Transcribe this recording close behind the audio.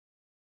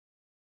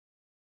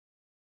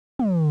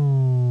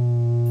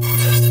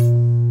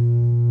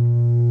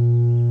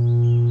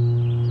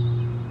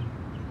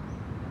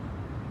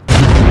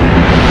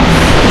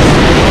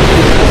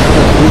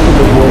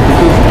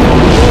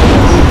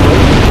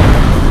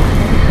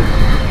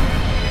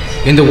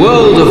In the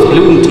world of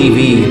Bloom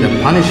TV,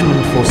 the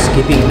punishment for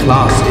skipping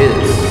class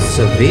is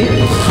severe.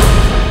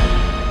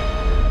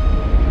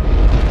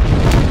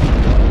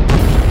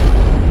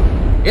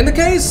 In the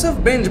case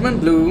of Benjamin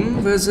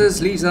Bloom versus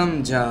Litha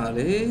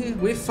Mjali,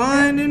 we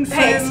find in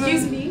favor... Hey,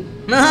 excuse me?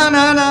 No.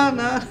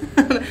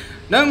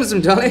 No, Miss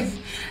Mjali.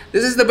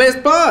 This is the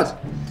best part.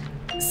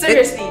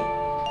 Seriously.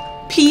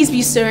 Please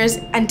be serious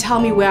and tell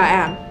me where I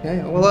am.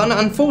 Yeah, well,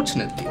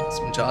 unfortunately, Miss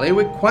Mjali,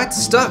 we're quite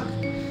stuck.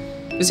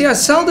 You see, I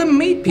seldom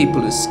meet people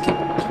who skip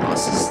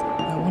classes.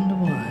 I wonder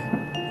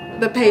why.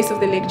 The pace of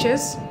the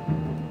lectures,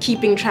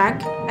 keeping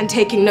track, and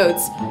taking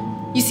notes.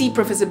 You see,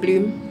 Professor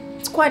Bloom,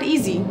 it's quite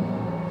easy.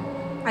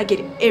 I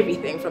get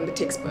everything from the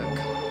textbook.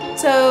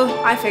 So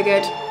I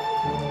figured,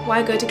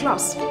 why go to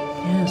class?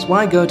 Yes,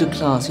 why go to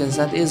class? Yes,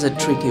 that is a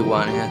tricky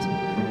one, yes.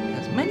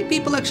 Many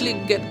people actually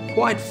get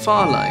quite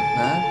far like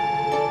that.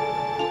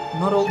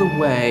 Not all the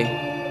way.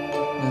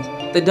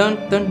 Yes. They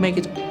don't make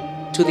it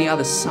to the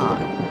other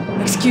side.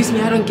 Excuse me,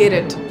 I don't get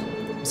it.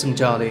 Miss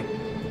Mjali,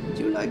 would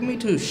you like me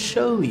to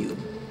show you?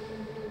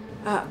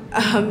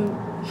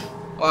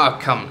 Oh,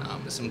 come now,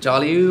 Miss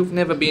Mjali. You've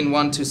never been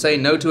one to say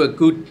no to a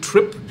good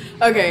trip.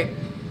 Okay,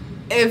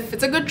 if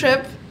it's a good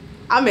trip,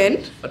 I'm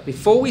in. But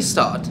before we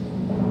start,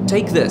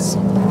 take this.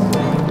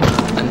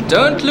 And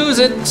don't lose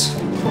it,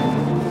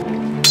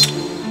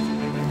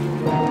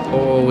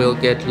 or we'll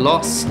get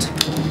lost.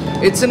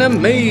 It's an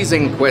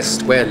amazing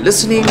quest where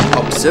listening,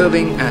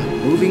 observing,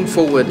 and moving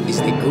forward is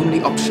the only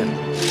option.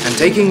 And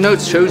taking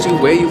notes shows you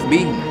where you've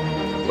been,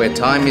 where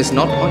time is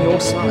not on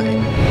your side,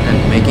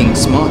 and making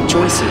smart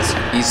choices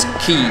is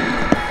key.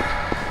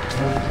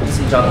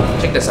 Listen, John,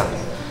 check this out.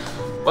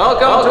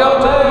 Welcome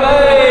to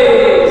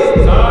Maze!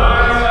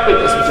 Wait,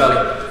 listen,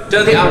 Charlie.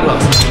 Turn the hour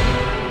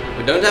clock.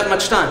 We don't have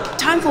much time.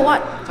 Time for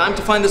what? Time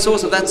to find the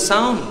source of that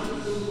sound.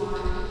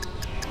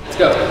 Let's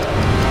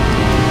go.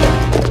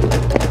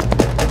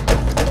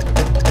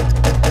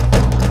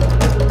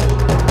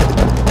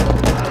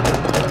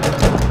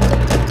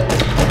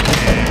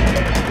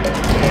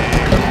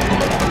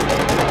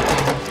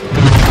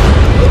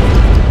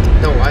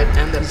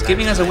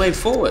 Giving us a way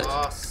forward.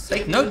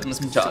 Take note, Miss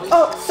Mjali.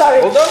 Oh,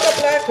 sorry. Although the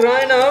black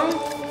rhino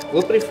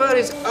will prefer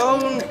his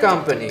own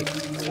company,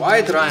 the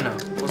white rhino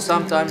will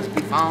sometimes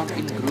be found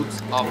in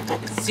groups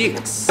of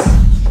 6.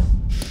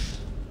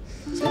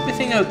 Is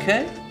everything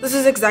okay? This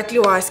is exactly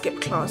why I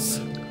skipped class.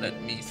 Let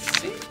me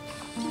see.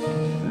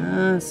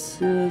 Yes,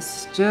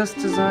 just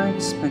as I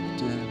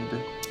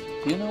expected.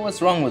 You know what's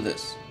wrong with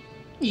this?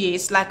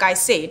 Yes, like I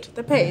said,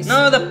 the pace.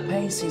 No, the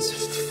pace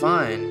is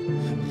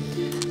fine.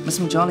 Miss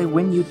Mjali,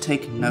 when you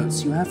take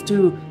notes, you have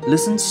to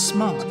listen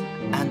smart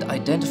and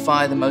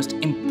identify the most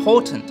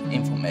important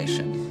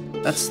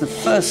information. That's the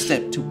first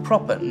step to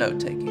proper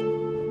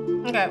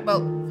note-taking. Okay,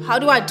 well, how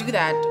do I do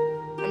that?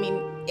 I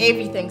mean,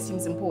 everything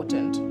seems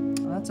important.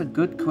 Well, that's a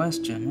good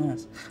question,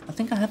 yes. I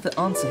think I have the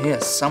answer here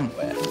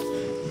somewhere.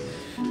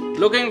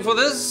 Looking for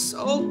this,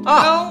 old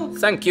pal?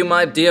 Thank you,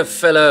 my dear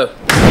fellow.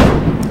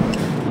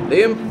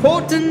 The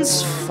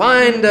importance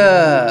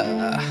finder.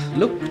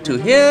 Look to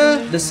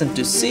hear, listen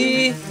to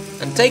see,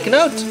 and take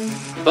note.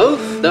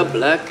 Both the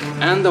black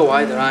and the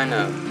white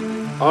rhino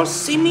are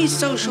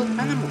semi-social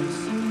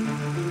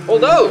animals.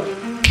 Although,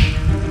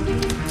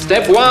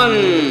 step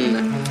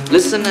 1,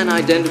 listen and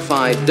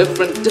identify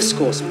different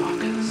discourse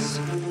markers.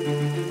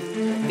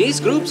 These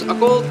groups are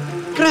called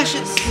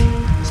crashes.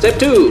 Step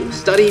 2,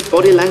 study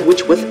body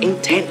language with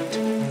intent.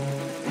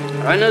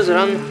 Rhinos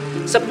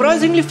run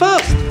surprisingly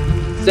fast.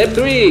 Step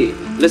 3,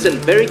 listen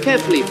very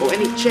carefully for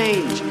any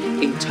change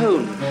in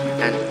tone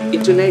and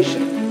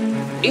intonation.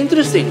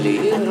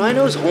 Interestingly, the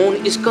rhino's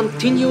horn is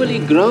continually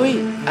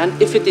growing, and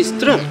if it is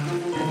trimmed,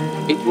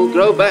 it will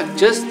grow back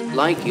just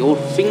like your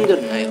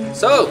fingernail.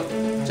 So,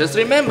 just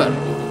remember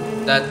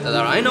that the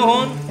rhino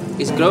horn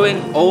is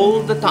growing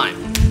all the time.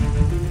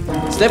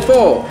 Step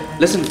 4,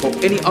 listen for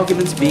any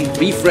arguments being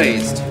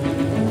rephrased.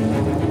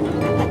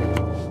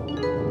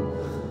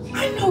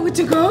 I know where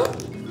to go.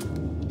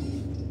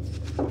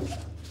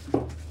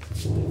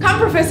 Come,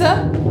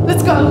 Professor.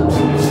 Let's go.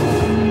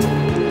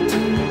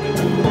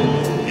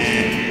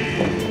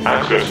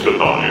 Access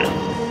denied.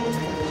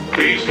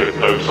 Please take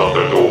notes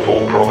under door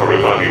for proper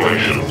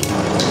evaluation.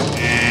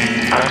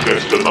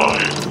 Access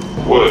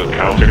denied. Word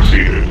count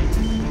exceeded.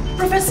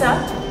 Professor,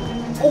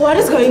 what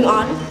is going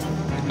on?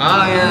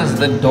 Ah yes,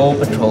 the door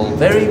patrol.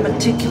 Very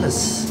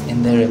meticulous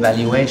in their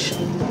evaluation.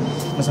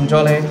 Miss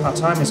Mjali, our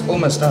time is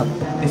almost up.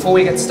 Before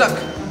we get stuck,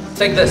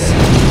 take this.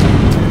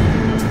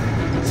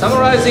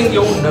 Summarizing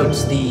your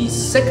notes, the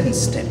second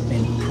step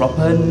in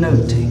proper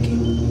note-taking.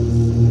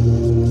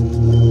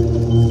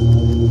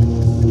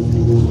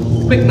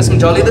 Quick, Miss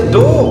Mjali, the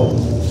door!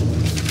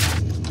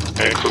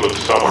 Excellent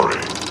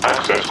summary.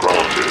 Access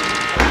granted.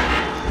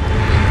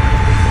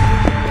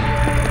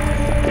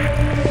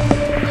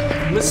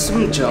 Miss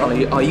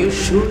Mjali, are you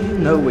sure you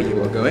know where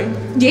you are going?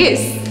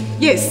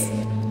 Yes.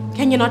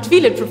 Can you not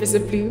feel it, Professor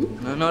Bloom?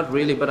 No, not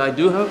really, but I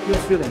do hope you're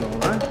feeling all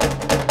right.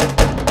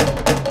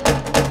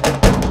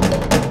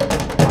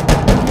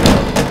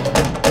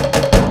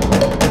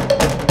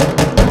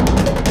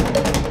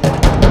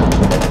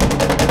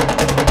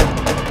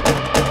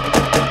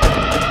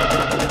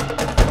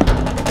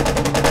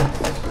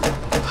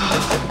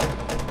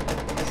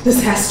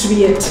 This has to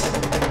be it.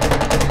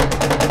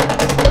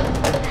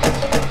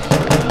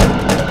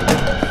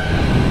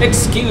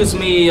 Excuse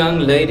me, young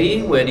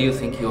lady, where do you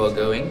think you are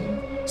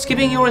going?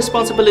 Skipping your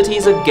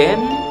responsibilities again?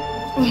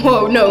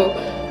 Whoa, no.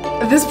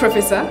 This,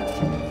 Professor,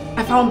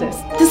 I found this.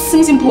 This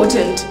seems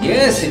important.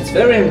 Yes, it's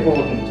very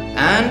important.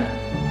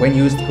 And when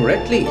used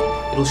correctly,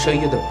 it'll show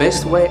you the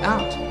best way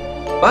out.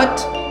 But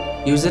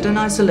use it in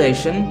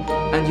isolation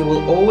and you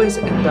will always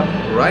end up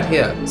right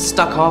here,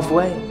 stuck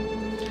halfway.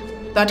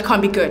 That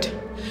can't be good.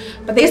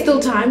 But there's still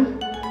time.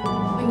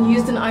 When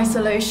used in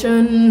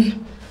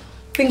isolation...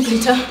 Think,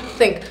 Litha,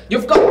 think.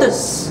 You've got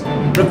this!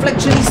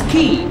 Reflection is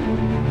key.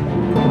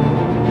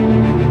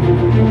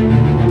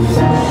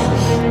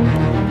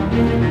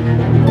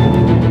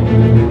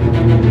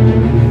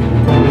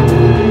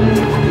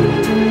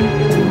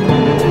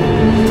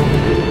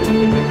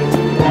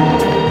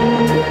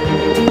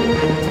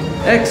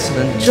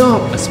 Excellent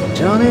job, Miss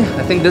Majani.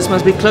 I think this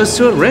must be close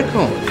to a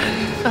record.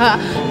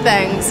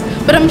 Thanks.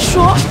 But I'm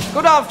sure...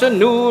 Good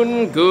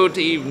afternoon, good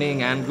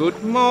evening, and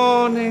good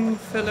morning,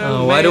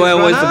 fellow. Why do I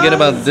always forget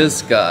about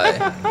this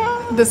guy?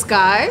 This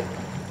guy?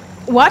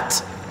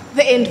 What?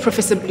 The end,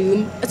 Professor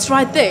Bloom. It's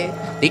right there.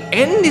 The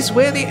end is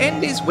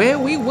where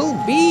we will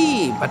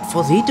be. But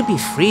for thee to be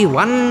free,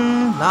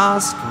 one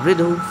last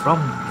riddle from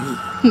me.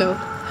 No.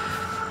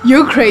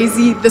 You're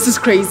crazy. This is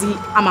crazy.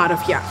 I'm out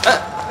of here.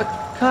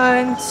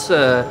 Kind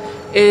sir,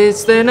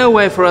 is there no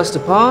way for us to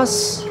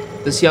pass?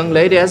 This young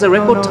lady has a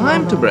record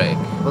time to break.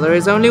 Well, there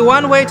is only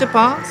one way to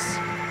pass,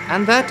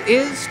 and that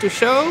is to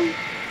show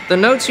the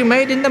notes you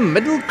made in the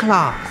middle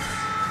class.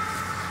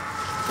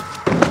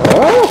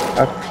 Oh,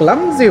 a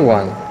clumsy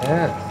one.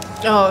 Yeah.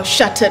 Oh,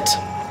 shut it.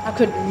 I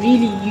could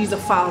really use a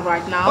file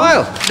right now.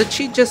 File? Did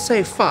she just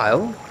say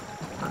file?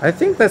 I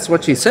think that's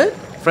what she said.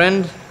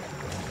 Friend,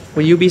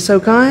 will you be so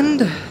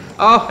kind?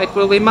 Oh, it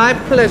will be my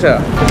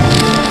pleasure.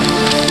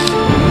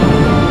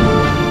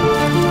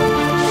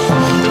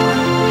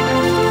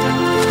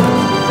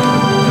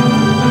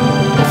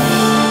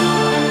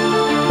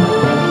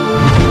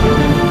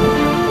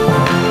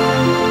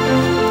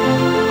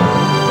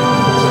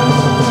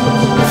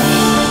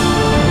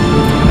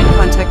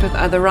 With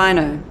other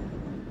rhino.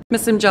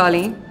 Miss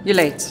Mjali, you're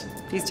late.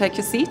 Please take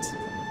your seat.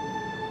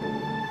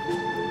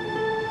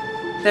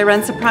 They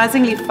run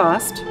surprisingly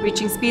fast,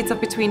 reaching speeds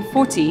of between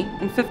 40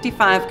 and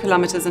 55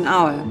 kilometers an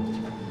hour.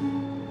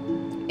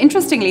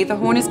 Interestingly, the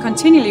horn is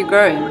continually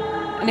growing,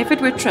 and if it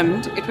were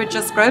trimmed, it would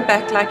just grow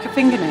back like your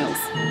fingernails.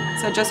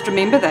 So just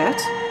remember that.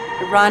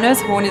 The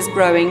rhino's horn is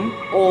growing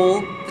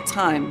all the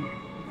time.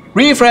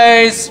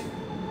 Rephrase!